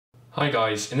Hi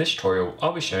guys, in this tutorial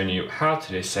I'll be showing you how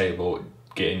to disable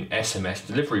getting SMS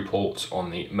delivery reports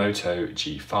on the Moto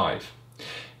G5.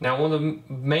 Now one of the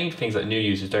main things that new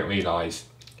users don't realise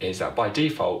is that by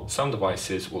default some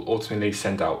devices will automatically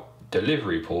send out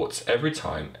delivery reports every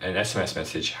time an SMS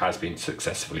message has been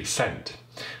successfully sent.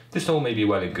 This all may be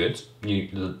well and good,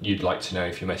 you'd like to know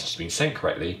if your message has been sent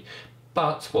correctly,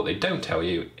 but what they don't tell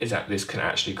you is that this can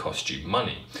actually cost you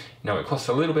money. Now it costs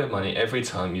a little bit of money every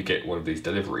time you get one of these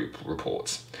delivery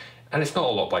reports. And it's not a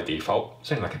lot by default,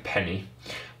 it's only like a penny.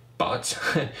 But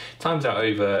times that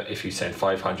over, if you send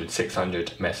 500,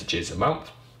 600 messages a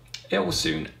month, it will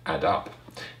soon add up.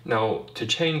 Now to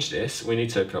change this, we need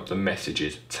to open up the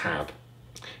Messages tab.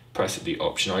 Press the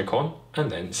option icon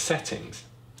and then Settings.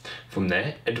 From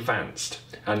there, Advanced.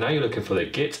 And now you're looking for the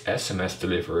Get SMS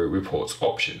Delivery Reports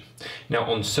option.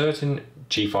 Now on certain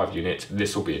G5 units,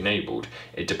 this will be enabled.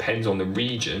 It depends on the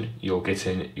region you're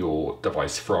getting your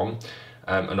device from.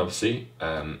 And obviously,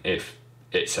 if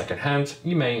it's secondhand,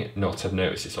 you may not have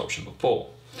noticed this option before.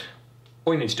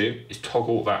 All you need to do is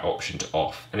toggle that option to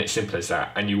off, and it's simple as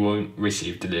that, and you won't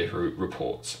receive delivery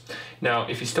reports. Now,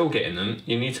 if you're still getting them,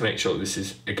 you need to make sure this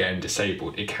is again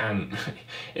disabled.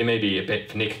 It may be a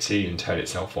bit finicky and turn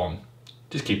itself on.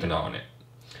 Just keep an eye on it.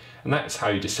 And that's how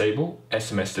you disable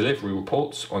SMS delivery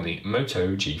reports on the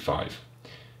Moto G5.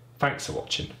 Thanks for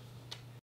watching.